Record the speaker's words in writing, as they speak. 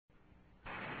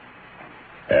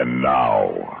And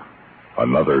now,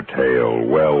 another tale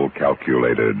well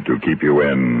calculated to keep you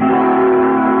in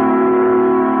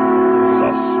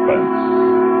suspense.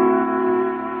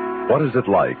 What is it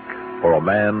like for a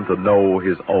man to know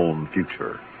his own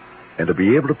future and to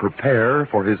be able to prepare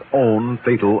for his own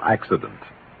fatal accident?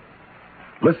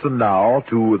 Listen now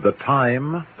to The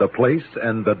Time, the Place,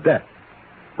 and the Death,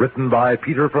 written by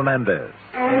Peter Fernandez.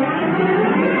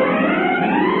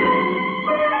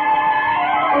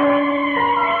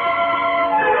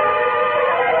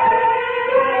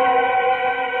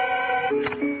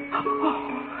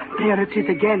 There it is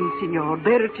again, Signor.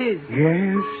 There it is.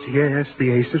 Yes,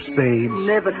 the ace of spades.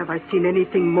 Never have I seen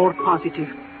anything more positive.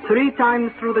 3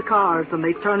 times through the cards, and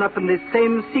they turn up in the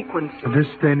same sequence. This,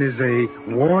 then, is a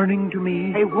warning to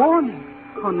me? A warning?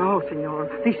 Oh, no, Signor.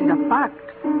 This is a fact.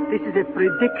 This is a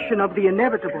prediction of the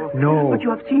inevitable. No. But you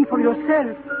have seen for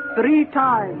yourself 3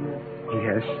 times.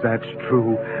 Yes, that's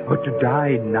true. But to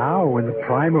die now in the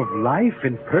prime of life,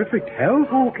 in perfect health?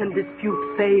 Who can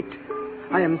dispute fate?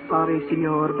 I am sorry,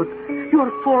 Signor, but you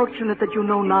are fortunate that you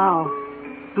know now.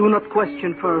 Do not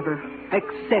question further.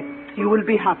 Accept. You will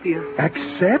be happier.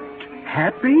 Accept?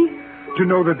 Happy? To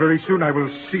know that very soon I will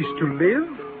cease to live?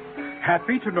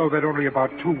 Happy to know that only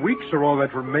about 2 weeks are all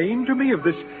that remain to me of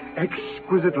this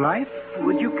exquisite life?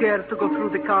 Would you care to go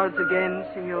through the cards again,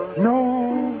 Signor?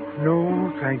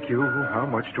 No, thank you. How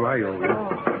much do I owe you?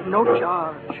 Oh, no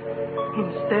charge.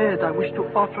 Instead, I wish to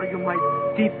offer you my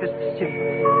deepest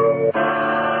sympathy.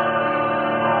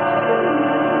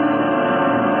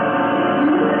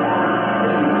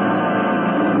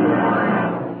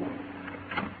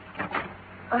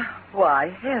 Why,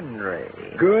 Henry.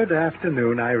 Good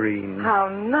afternoon, Irene. How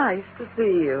nice to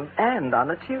see you. And on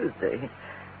a Tuesday.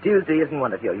 Tuesday isn't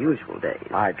one of your usual days.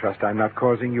 I trust I'm not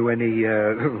causing you any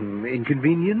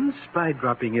inconvenience by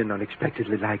dropping in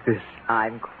unexpectedly like this.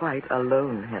 I'm quite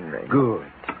alone, Henry. Good.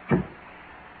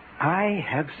 I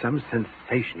have some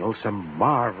sensational, some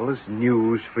marvelous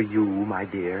news for you, my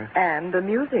dear. And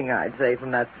amusing, I'd say, from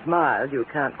that smile you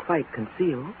can't quite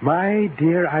conceal. My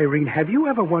dear Irene, have you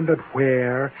ever wondered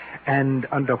where and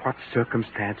under what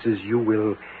circumstances you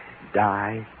will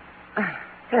die?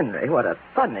 Henry, what a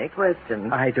funny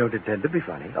question. I don't intend to be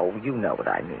funny. Oh, you know what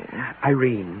I mean.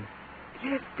 Irene.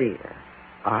 Yes, dear.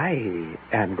 I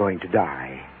am going to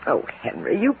die. Oh,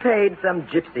 Henry, you paid some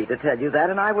gypsy to tell you that,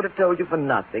 and I would have told you for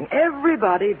nothing.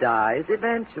 Everybody dies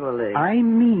eventually. I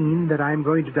mean that I'm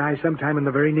going to die sometime in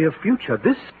the very near future.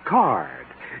 This card,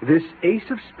 this ace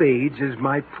of spades, is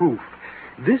my proof.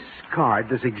 This card,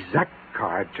 this exact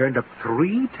card, turned up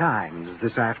 3 times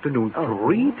this afternoon. Oh.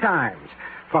 3 times.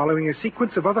 Following a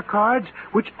sequence of other cards,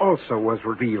 which also was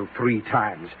revealed 3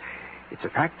 times. It's a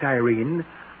fact, Irene.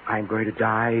 I'm going to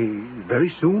die very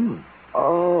soon.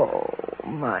 Oh,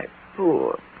 my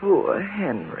poor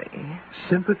Henry.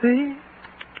 Sympathy?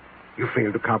 You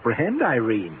fail to comprehend,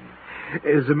 Irene.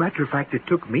 As a matter of fact, it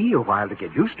took me a while to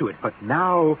get used to it, but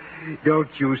now, don't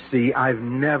you see, I've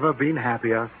never been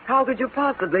happier. How could you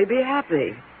possibly be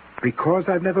happy? Because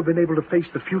I've never been able to face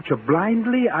the future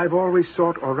blindly, I've always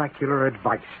sought oracular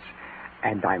advice.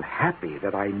 And I'm happy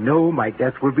that I know my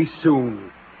death will be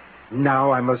soon.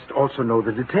 Now I must also know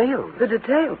the details. The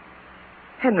details?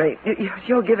 Henry,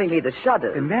 you're giving me the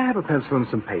shudders. May I have a pencil and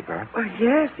some paper? Oh,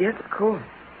 yes, of course.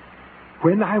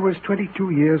 When I was 22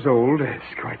 years old, it's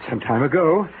quite some time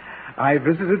ago, I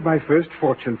visited my first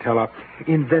fortune teller.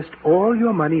 Invest all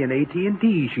your money in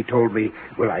AT&T, she told me.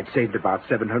 Well, I'd saved about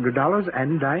 $700,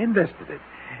 and I invested it.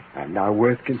 I'm now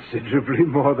worth considerably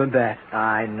more than that.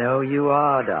 I know you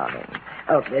are, darling.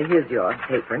 Okay, here's your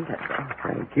paper and pencil.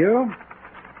 Thank you.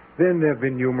 Then there have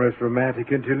been numerous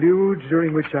romantic interludes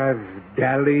during which I've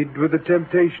dallied with the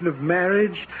temptation of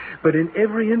marriage. But in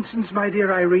every instance, my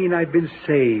dear Irene, I've been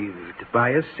saved by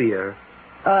a seer.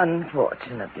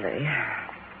 Unfortunately.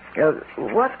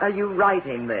 What are you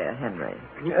writing there, Henry?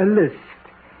 A list.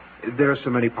 There are so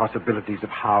many possibilities of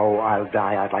how I'll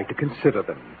die, I'd like to consider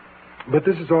them. But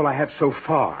this is all I have so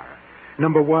far.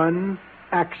 Number 1,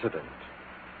 accident.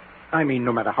 I mean,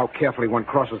 no matter how carefully one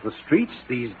crosses the streets,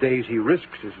 these days he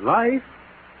risks his life.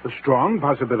 A strong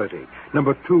possibility.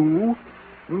 Number 2,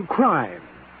 crime.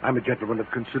 I'm a gentleman of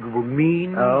considerable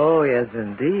means. Oh, yes,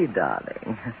 indeed,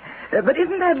 darling. But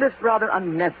isn't that list rather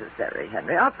unnecessary,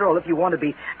 Henry? After all, if you want to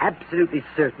be absolutely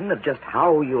certain of just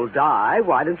how you'll die,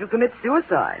 why don't you commit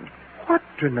suicide? What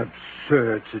an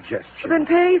absurd suggestion. Then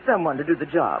pay someone to do the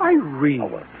job. Irene. Oh,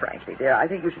 well, frankly, dear, I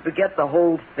think you should forget the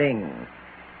whole thing.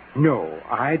 No,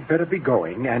 I'd better be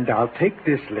going, and I'll take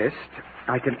this list.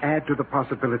 I can add to the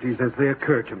possibilities as they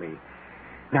occur to me.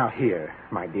 Now, here,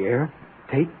 my dear,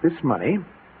 take this money.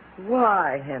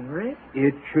 Why, Henry?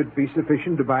 It should be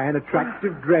sufficient to buy an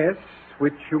attractive dress,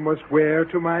 which you must wear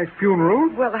to my funeral.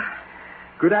 Well,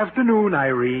 Good afternoon,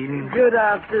 Irene. good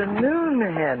afternoon,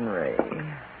 Henry.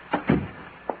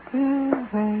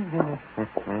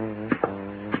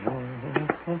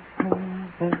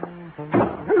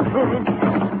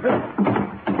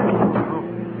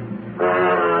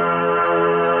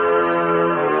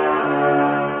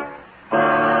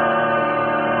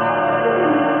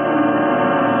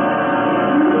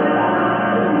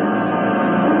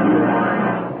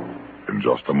 In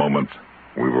just a moment,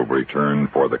 we will return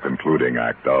for the concluding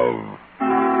act of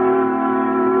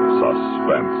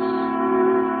Suspense.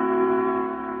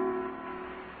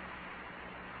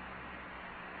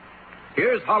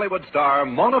 Here's Hollywood star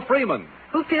Mona Freeman.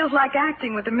 Who feels like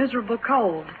acting with a miserable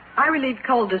cold? I relieve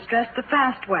cold distress the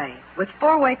fast way with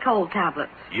 4-way cold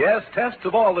tablets. Yes, tests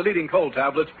of all the leading cold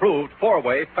tablets proved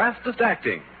 4-way fastest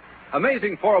acting.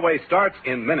 Amazing 4-way starts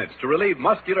in minutes to relieve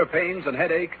muscular pains and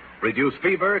headache, reduce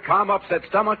fever, calm upset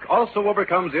stomach, also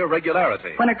overcomes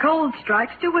irregularity. When a cold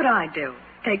strikes, do what I do.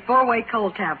 Take 4-way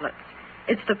cold tablets.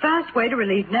 It's the fast way to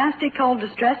relieve nasty cold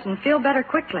distress and feel better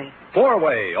quickly.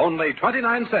 4-way, only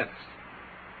 29 cents.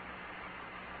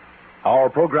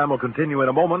 Our program will continue in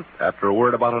a moment after a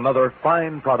word about another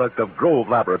fine product of Grove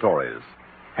Laboratories.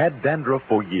 Had dandruff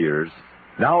for years?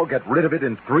 Now get rid of it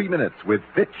in 3 minutes with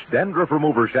Fitch Dandruff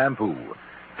Remover Shampoo.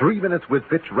 3 minutes with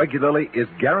Fitch regularly is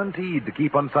guaranteed to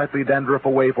keep unsightly dandruff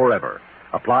away forever.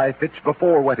 Apply Fitch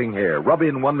before wetting hair. Rub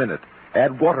in 1 minute.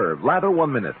 Add water. Lather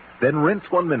 1 minute. Then rinse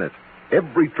 1 minute.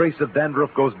 Every trace of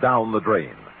dandruff goes down the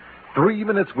drain. 3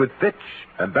 minutes with Fitch.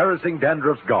 Embarrassing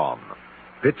dandruff's gone.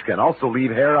 Fitch can also leave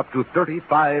hair up to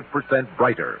 35%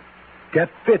 brighter. Get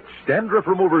Fitch Dandruff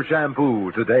Remover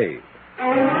Shampoo today.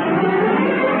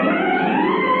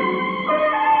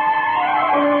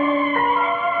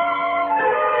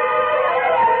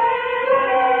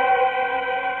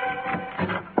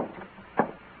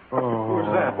 Who's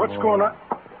that? What's going on?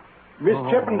 Miss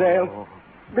Chippendale.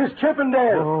 Miss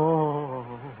Chippendale.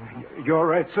 You all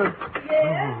right, sir?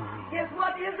 Yes,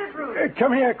 what is it, Rudy?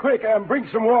 Come here, quick. Bring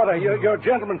some water. Your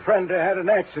gentleman friend had an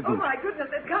accident. Oh, my goodness,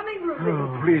 they're coming,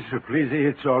 Rudy. Please,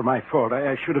 it's all my fault.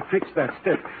 I should have fixed that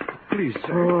step. Please,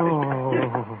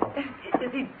 sir.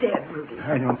 Is he dead, Rudy?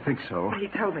 I don't think so. He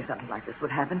told me something like this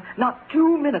would happen. Not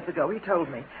 2 minutes ago, he told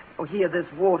me. Oh, here,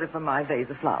 there's water from my vase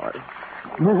of flowers.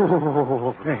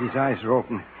 His eyes are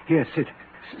open. Here, sit.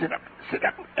 Sit up.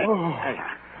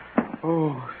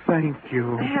 Oh, thank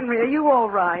you. Henry, are you all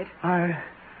right?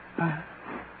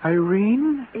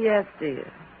 Irene? Yes,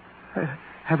 dear.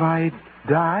 Have I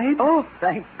died? Oh,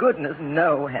 thank goodness,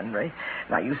 no, Henry.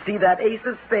 Now, you see, that ace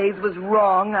of spades was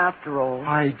wrong after all.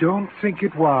 I don't think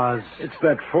it was. It's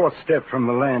that fourth step from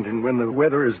the landing. When the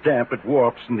weather is damp, it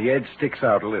warps and the edge sticks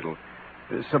out a little.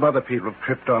 Some other people have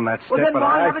tripped on that step, Well, then but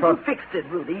why I haven't thought... you fixed it,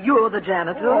 Rudy? You're the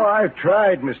janitor. Oh, I've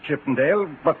tried, Miss Chippendale,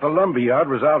 but the lumberyard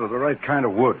was out of the right kind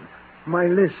of wood. My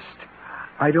list.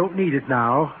 I don't need it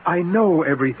now. I know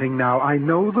everything now. I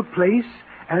know the place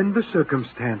and the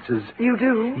circumstances. You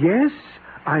do? Yes,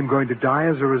 I'm going to die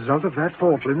as a result of that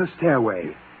fall in the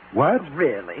stairway. What?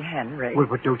 Really, Henry? Well,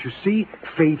 but don't you see?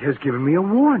 Fate has given me a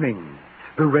warning.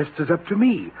 The rest is up to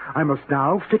me. I must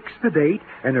now fix the date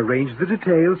and arrange the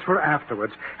details for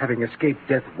afterwards. Having escaped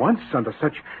death once under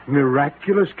such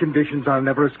miraculous conditions, I'll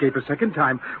never escape a second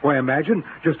time. Why, imagine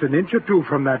just an inch or two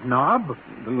from that knob.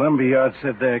 The lumberyard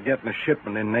said they're getting a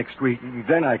shipment in next week.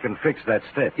 Then I can fix that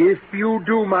step. If you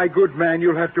do, my good man,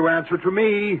 you'll have to answer to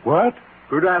me. What?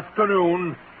 Good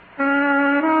afternoon.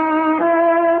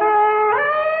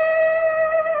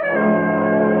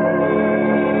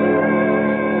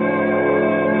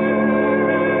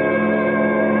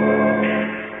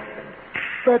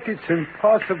 But it's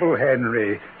impossible,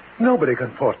 Henry. Nobody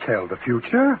can foretell the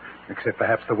future, except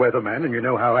perhaps the weatherman, and you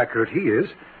know how accurate he is.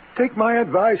 Take my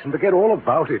advice and forget all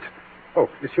about it. Oh,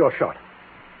 it's your shot.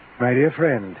 My dear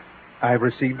friend, I've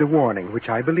received a warning, which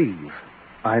I believe.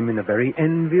 I'm in a very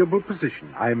enviable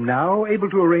position. I am now able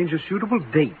to arrange a suitable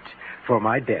date for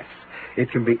my death.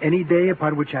 It can be any day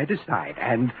upon which I decide,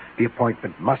 and the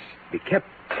appointment must be kept.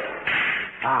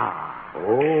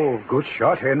 Oh, good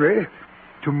shot, Henry.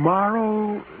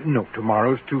 Tomorrow? No,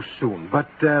 tomorrow's too soon. But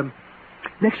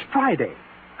next Friday.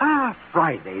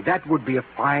 Friday. That would be a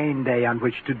fine day on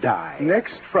which to die.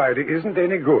 Next Friday isn't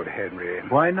any good, Henry.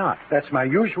 Why not? That's my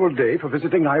usual day for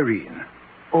visiting Irene.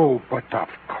 Oh, but of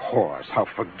course. How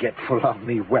forgetful of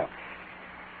me. Well,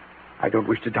 I don't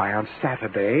wish to die on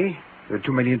Saturday. There are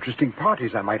too many interesting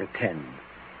parties I might attend.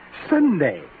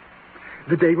 Sunday.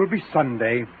 The day will be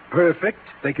Sunday. Perfect.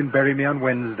 They can bury me on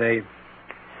Wednesday.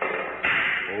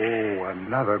 Oh,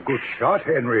 another good shot,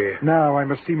 Henry. Now I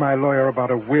must see my lawyer about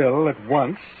a will at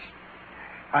once.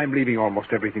 I'm leaving almost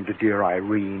everything to dear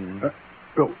Irene.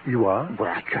 Oh, you are? Well,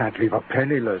 I can't leave her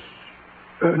penniless.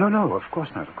 No, of course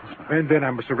not, of course not. And then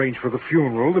I must arrange for the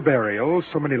funeral, the burial,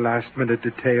 so many last-minute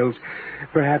details.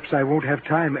 Perhaps I won't have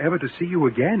time ever to see you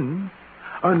again,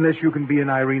 unless you can be in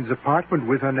Irene's apartment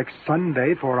with her next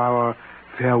Sunday for our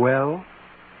farewell.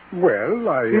 Well,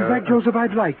 In fact, Joseph,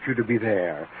 I'd like you to be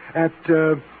there at,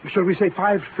 shall we say,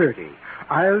 5:30.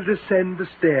 I'll descend the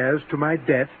stairs to my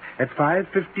death at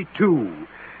 5:52.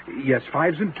 Yes,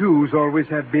 5s and 2s always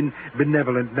have been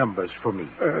benevolent numbers for me.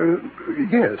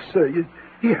 Yes.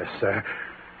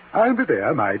 I'll be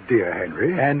there, my dear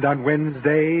Henry. And on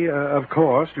Wednesday, of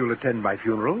course, you'll attend my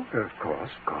funeral? Of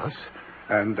course.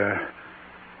 And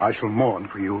I shall mourn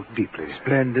for you deeply.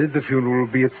 Splendid. The funeral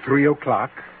will be at 3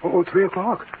 o'clock. Oh, 3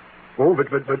 o'clock? Oh,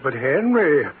 but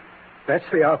Henry, that's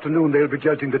the afternoon they'll be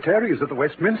judging the Terrys at the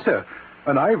Westminster.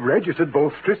 And I've registered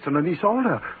both Tristan and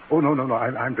Isolde. Oh, no,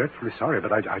 I'm dreadfully sorry,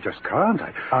 but I just can't.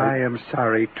 I am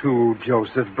sorry, too,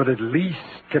 Joseph, but at least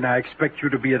can I expect you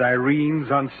to be at Irene's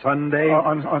on Sunday?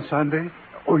 On Sunday?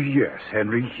 Oh, yes,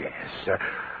 Henry, yes.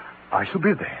 I shall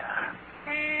be there.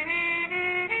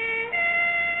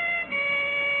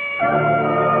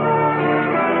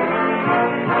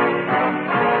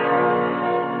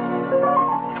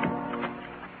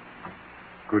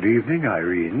 Good evening,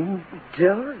 Irene.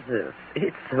 Joseph,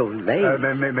 it's so late.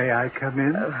 May I come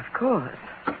in? Of course.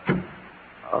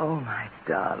 Oh, my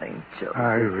darling Joseph.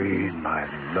 Irene, my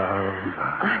love.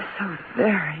 I'm so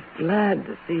very glad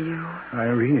to see you.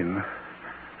 Irene,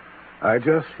 I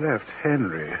just left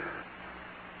Henry.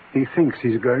 He thinks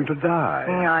he's going to die.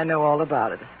 I know all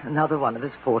about it. Another one of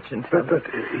his fortune tellers. But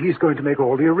he's going to make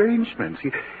all the arrangements.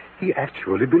 He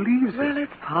actually believes it. Well,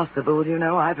 it's possible, you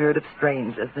know. I've heard of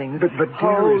stranger things. But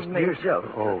hold me, dearest,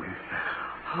 Joseph. Oh,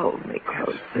 hold me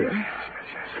closer. yes.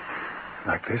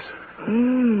 Like this?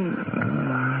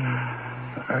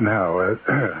 Now,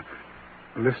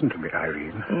 listen to me,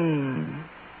 Irene.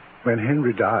 When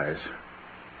Henry dies,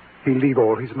 he'll leave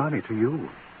all his money to you.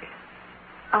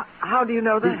 How do you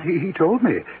know that? He told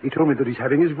me. He told me that he's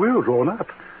having his will drawn up.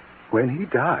 When he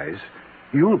dies,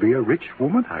 you'll be a rich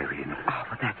woman, Irene. Oh,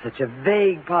 but that's such a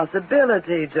vague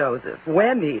possibility, Joseph.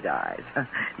 When he dies.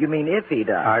 You mean if he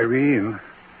dies? Irene,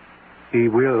 he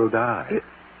will die.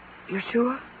 You're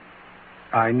sure?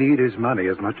 I need his money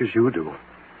as much as you do.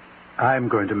 I'm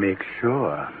going to make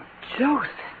sure. Joseph.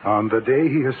 On the day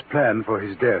he has planned for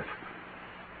his death,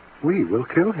 we will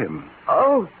kill him.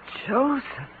 Oh, Joseph.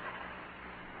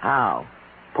 How?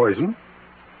 Poison?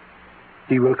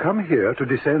 He will come here to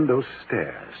descend those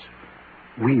stairs.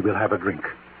 We will have a drink.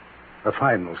 A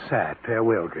final, sad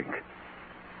farewell drink.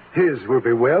 His will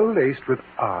be well laced with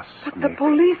arsenic. But the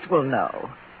police will know.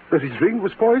 That his drink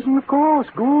was poison, of course.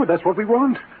 Good, that's what we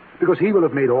want. Because he will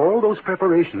have made all those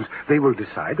preparations. They will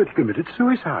decide that he committed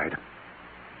suicide.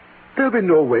 There'll be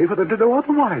no way for them to know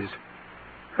otherwise.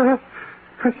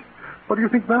 What do you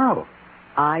think now?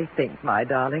 I think, my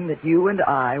darling, that you and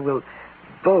I will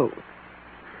both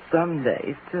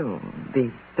someday soon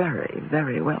be very,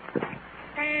 very wealthy.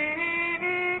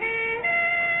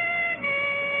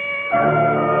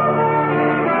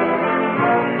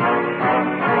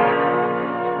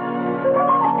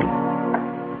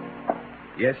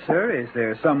 Yes, sir. Is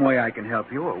there some way I can help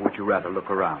you, or would you rather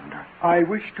look around? I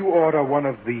wish to order one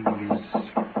of these.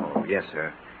 Oh, yes,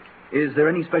 sir. Is there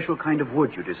any special kind of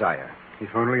wood you desire?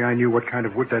 If only I knew what kind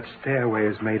of wood that stairway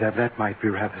is made of, that might be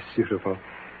rather suitable.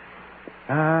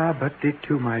 But it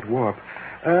too might warp.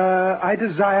 I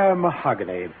desire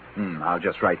mahogany. I'll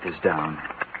just write this down.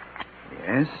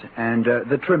 Yes, and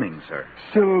the trimming, sir.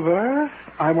 Silver.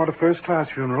 I want a first-class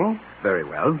funeral. Very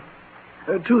well.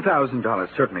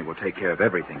 $2,000 certainly will take care of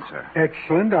everything, sir.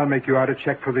 Excellent. I'll make you out a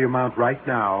check for the amount right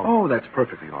now. Oh, that's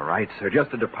perfectly all right, sir.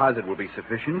 Just a deposit will be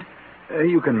sufficient.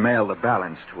 You can mail the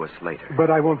balance to us later.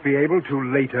 But I won't be able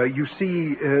to later. You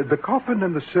see, the coffin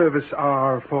and the service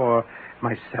are for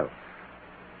myself.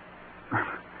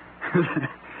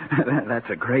 That's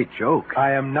a great joke.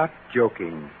 I am not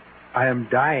joking. I am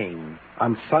dying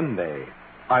on Sunday.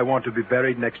 I want to be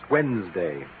buried next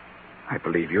Wednesday. I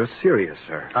believe you're serious,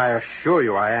 sir. I assure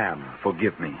you I am.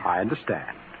 Forgive me. I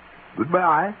understand.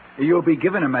 Goodbye. You'll be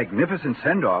given a magnificent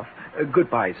send-off.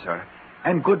 Goodbye, sir.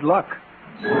 And good luck.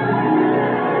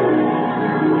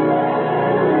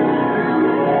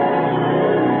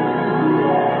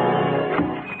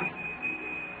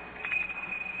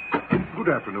 Good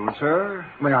afternoon, sir.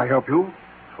 May I help you?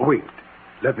 Wait.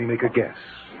 Let me make a guess.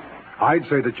 I'd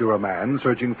say that you're a man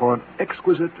searching for an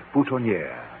exquisite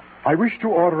boutonniere. I wish to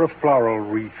order a floral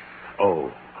wreath.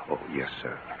 Oh, Oh, yes,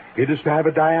 sir. It is to have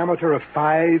a diameter of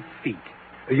 5 feet.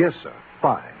 Yes, sir.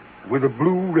 5. With a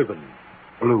blue ribbon.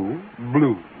 Blue?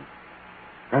 Blue.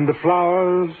 And the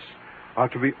flowers are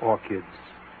to be orchids.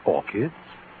 Orchids?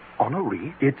 On a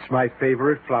wreath? It's my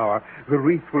favorite flower. The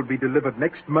wreath will be delivered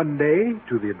next Monday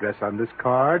to the address on this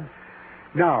card.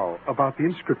 Now, about the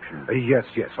inscription. Yes,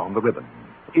 on the ribbon.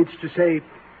 It's to say,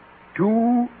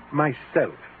 to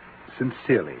myself,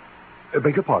 sincerely.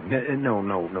 Beg your pardon?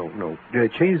 No.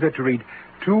 Change that to read,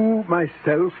 to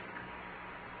myself,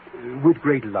 with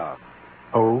great love.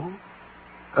 Oh?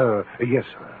 Yes,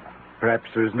 sir. Perhaps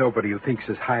there's nobody who thinks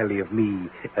as highly of me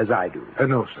as I do.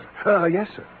 No, sir. Yes,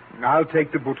 sir. I'll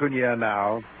take the boutonniere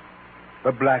now.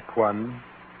 The black one.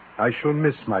 I shall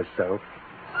miss myself.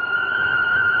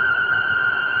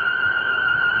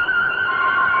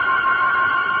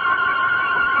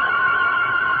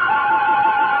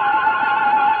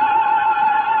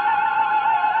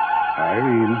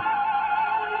 Irene,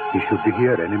 he should be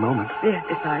here at any moment. Yes,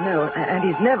 I know. And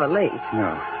he's never late.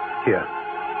 No.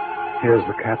 Here's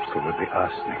the capsule with the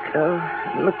arsenic. Oh,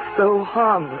 it looks so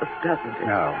harmless, doesn't it?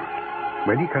 Now,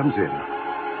 when he comes in,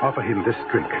 offer him this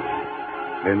drink.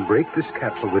 Then break this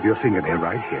capsule with your fingernail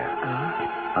right here.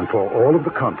 And pour all of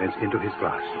the contents into his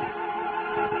glass.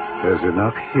 There's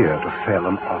enough here to fell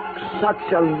an ox.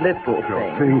 Such a little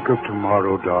thing. Think of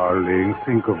tomorrow, darling.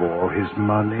 Think of all his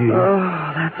money.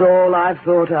 Oh, that's all I've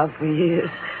thought of for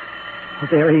years. Oh,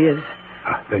 there he is.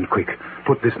 Then quick,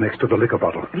 put this next to the liquor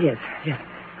bottle. Yes.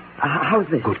 How's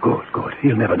this? Good.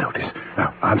 He'll never notice.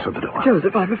 Now, answer the door.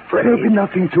 Joseph, I'm afraid. There'll be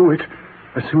nothing to it.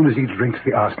 As soon as he drinks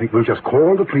the arsenic, we'll just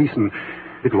call the police and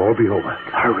it'll all be over.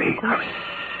 Hurry.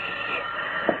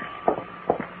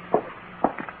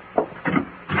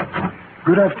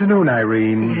 Good afternoon,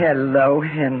 Irene. Hello,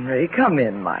 Henry. Come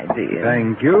in, my dear.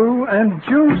 Thank you. And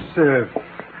Joseph.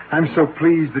 I'm so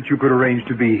pleased that you could arrange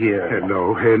to be here.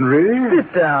 Hello, Henry.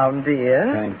 Sit down,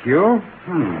 dear. Thank you.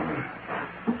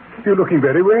 You're looking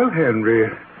very well, Henry.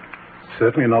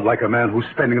 Certainly not like a man who's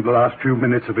spending the last few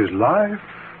minutes of his life.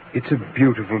 It's a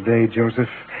beautiful day, Joseph.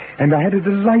 And I had a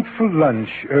delightful lunch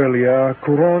earlier.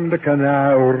 Couronne de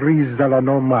canard au riz à la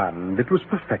normande. It was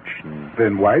perfection.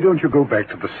 Then why don't you go back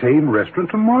to the same restaurant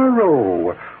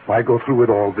tomorrow? Why go through with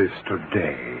all this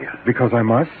today? Because I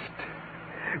must.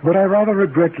 But I rather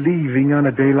regret leaving on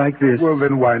a day like this. Well,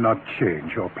 then why not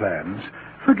change your plans?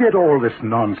 Forget all this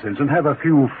nonsense and have a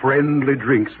few friendly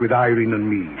drinks with Irene and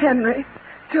me. Henry,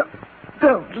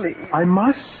 don't leave. I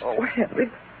must. Oh, Henry,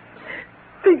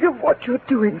 think of what you're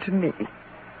doing to me.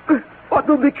 What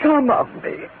will become of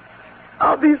me?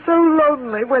 I'll be so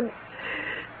lonely when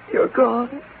you're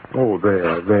gone. Oh,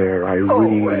 there, Irene.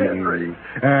 Oh, Henry.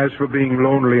 As for being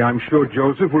lonely, I'm sure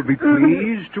Joseph will be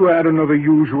pleased to add another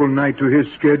usual night to his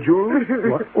schedule.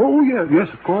 What? Oh, yes,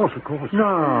 of course.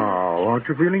 Now, aren't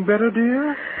you feeling better,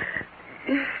 dear?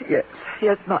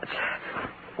 Yes, much.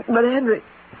 But, Henry,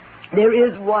 there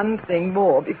is one thing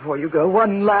more before you go.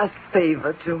 One last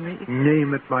favor to me.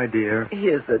 Name it, my dear.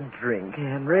 Here's a drink,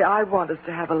 Henry. I want us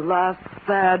to have a last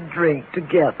sad drink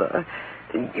together.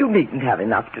 You needn't have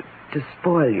enough to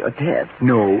spoil your death.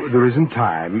 No, there isn't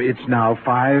time. It's now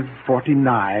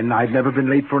 5:49. I've never been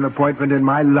late for an appointment in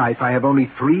my life. I have only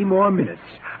 3 more minutes.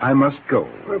 I must go.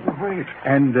 Wait.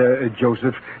 And,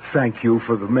 Joseph, thank you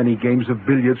for the many games of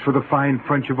billiards, for the fine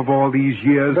friendship of all these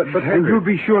years. But Henry... And you'll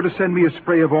be sure to send me a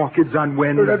spray of orchids on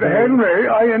Wednesday. Henry,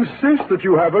 I insist that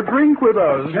you have a drink with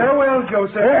us. Farewell,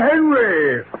 Joseph.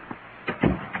 Henry!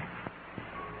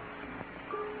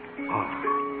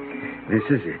 This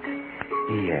is it.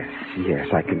 Yes,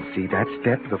 I can see that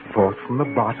step, the 4th from the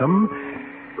bottom.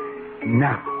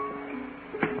 Now.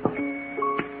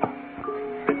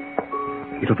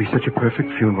 It'll be such a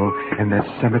perfect funeral, and that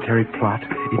cemetery plot,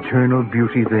 eternal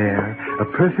beauty there, a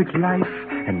perfect life,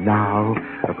 and now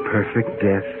a perfect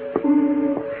death.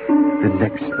 The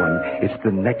next one, it's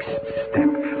the next step.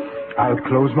 I'll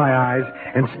close my eyes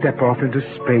and step off into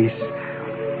space.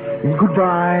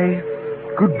 Goodbye.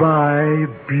 Goodbye,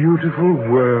 beautiful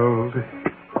world.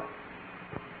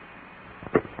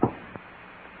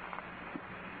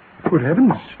 Good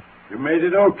heavens. You made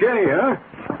it okay, huh?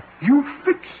 You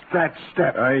fixed that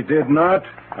step. I did not.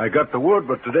 I got the wood,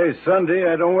 but today's Sunday.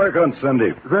 I don't work on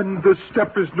Sunday. Then the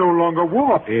step is no longer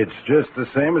warped. It's just the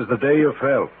same as the day you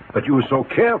fell. But you were so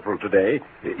careful today,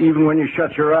 even when you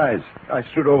shut your eyes. I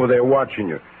stood over there watching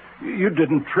you. You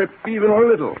didn't trip even a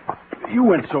little. You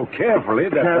went so carefully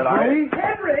that I...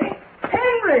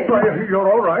 Henry! Why,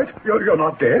 you're all right. You're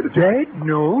not dead. Dead?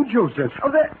 No, Joseph.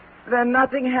 Oh, then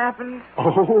nothing happened?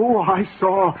 Oh, I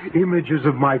saw images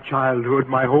of my childhood.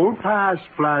 My whole past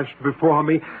flashed before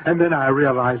me, and then I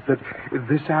realized that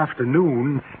this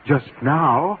afternoon, just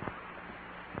now,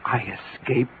 I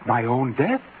escaped my own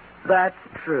death. That's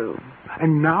true.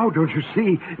 And now, don't you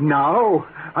see, now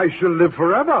I shall live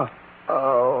forever.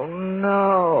 Oh,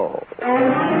 no.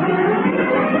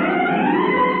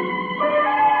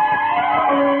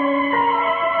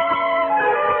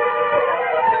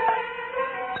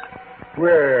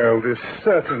 Well, this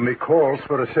certainly calls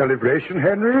for a celebration,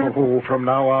 Henry. Oh, from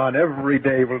now on, every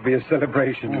day will be a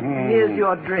celebration. Here's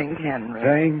your drink, Henry.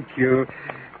 Thank you.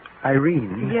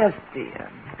 Irene. Yes, dear.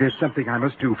 There's something I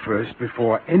must do first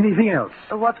before anything else.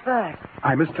 What's that?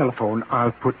 I must telephone.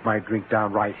 I'll put my drink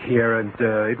down right here, and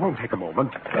it won't take a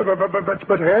moment.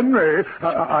 But Henry,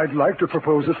 I'd like to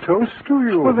propose a toast to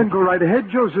you. Well, then go right ahead,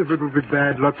 Joseph. It would be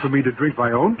bad luck for me to drink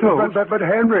my own toast. But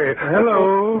Henry...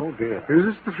 Hello. Oh, dear. Is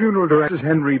this the funeral director? This is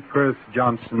Henry Perth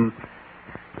Johnson.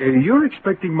 You're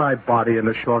expecting my body in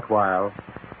a short while.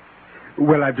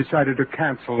 Well, I've decided to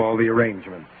cancel all the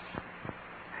arrangements.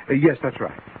 Yes, that's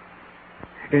right.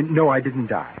 No, I didn't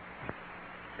die.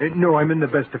 No, I'm in the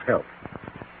best of health.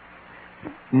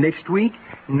 Next week?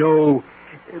 No,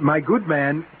 my good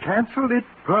man canceled it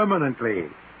permanently.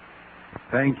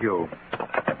 Thank you.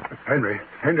 Henry.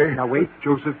 Now wait,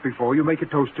 Joseph, before you make a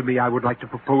toast to me, I would like to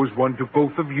propose one to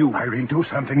both of you. Irene, do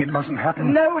something. It mustn't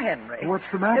happen. No, Henry. What's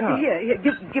the matter? Here,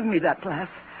 give me that glass.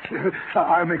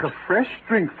 I'll make a fresh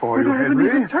drink for Well, you, I haven't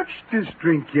Henry. even touched this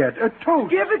drink yet. A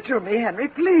toast. Give it to me, Henry,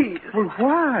 please. Well,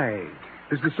 why?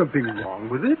 Is there something wrong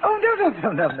with it? Oh,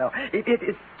 no.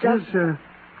 It's just... There's a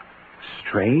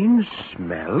strange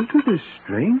smell to this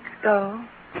drink. Oh.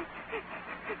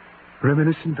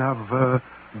 Reminiscent of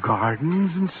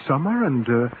gardens in summer and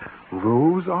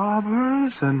rose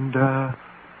arbors and...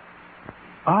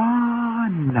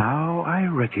 now I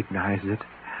recognize it.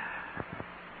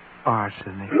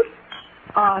 Arsenic.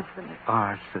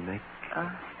 Arsenic.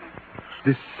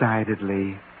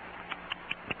 Decidedly.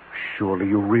 Surely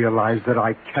you realize that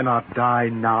I cannot die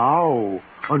now,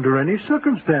 under any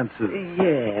circumstances.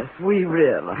 Yes, we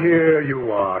realize. Here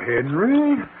you are,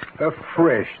 Henry. A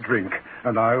fresh drink.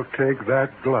 And I'll take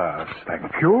that glass.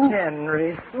 Thank you.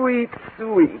 Henry, sweet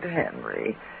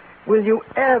Henry. Will you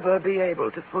ever be able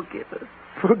to forgive us?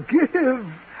 Forgive?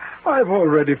 I've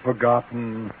already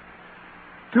forgotten.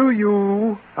 To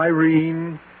you,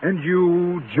 Irene, and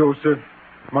you, Joseph,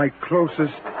 my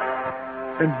closest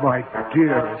and my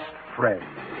dearest friend.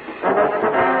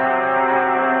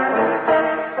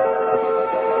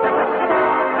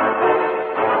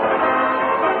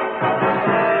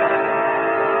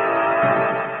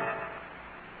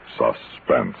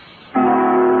 Suspense.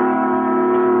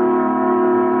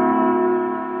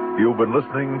 You've been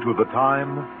listening to The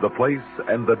Time, The Place,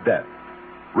 and The Death.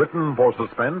 Written for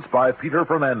Suspense by Peter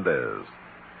Fernandez.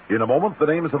 In a moment, the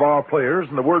names of our players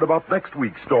and a word about next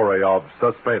week's story of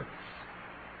Suspense.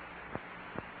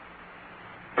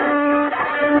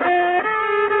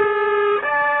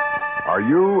 Are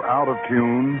you out of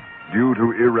tune due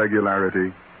to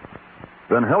irregularity?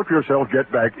 Then help yourself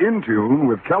get back in tune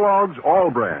with Kellogg's All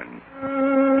Brand.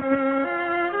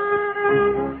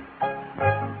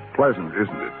 Pleasant,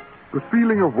 isn't it? The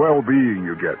feeling of well-being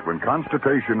you get when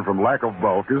constipation from lack of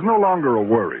bulk is no longer a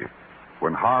worry.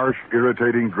 When harsh,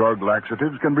 irritating drug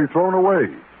laxatives can be thrown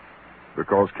away.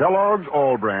 Because Kellogg's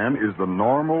All Brand is the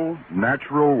normal,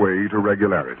 natural way to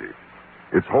regularity.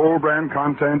 Its whole brand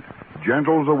content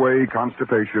gentles away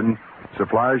constipation,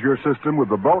 supplies your system with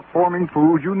the bulk-forming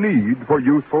food you need for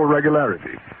youthful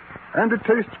regularity. And it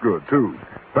tastes good, too.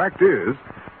 Fact is,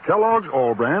 Kellogg's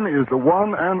All Brand is the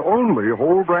one and only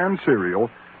whole brand cereal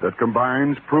that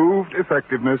combines proved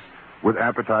effectiveness with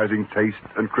appetizing taste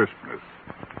and crispness.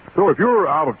 So if you're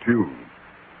out of tune,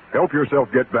 help yourself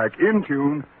get back in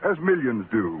tune as millions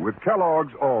do with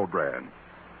Kellogg's All Brand.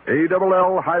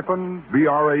 ALL-BRAN.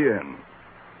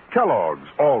 Kellogg's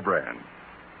All Brand.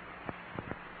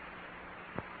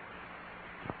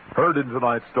 Heard in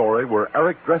tonight's story were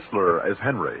Eric Dressler as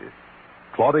Henry,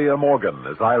 Claudia Morgan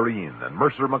as Irene, and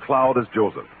Mercer McLeod as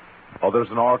Joseph. Others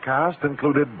in our cast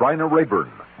included Bryna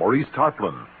Rayburn, Maurice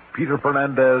Tarplin, Peter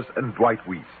Fernandez, and Dwight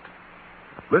Wiest.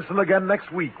 Listen again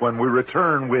next week when we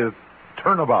return with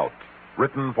Turnabout,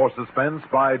 written for Suspense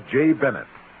by Jay Bennett.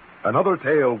 Another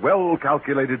tale well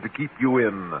calculated to keep you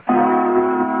in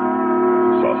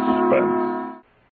suspense.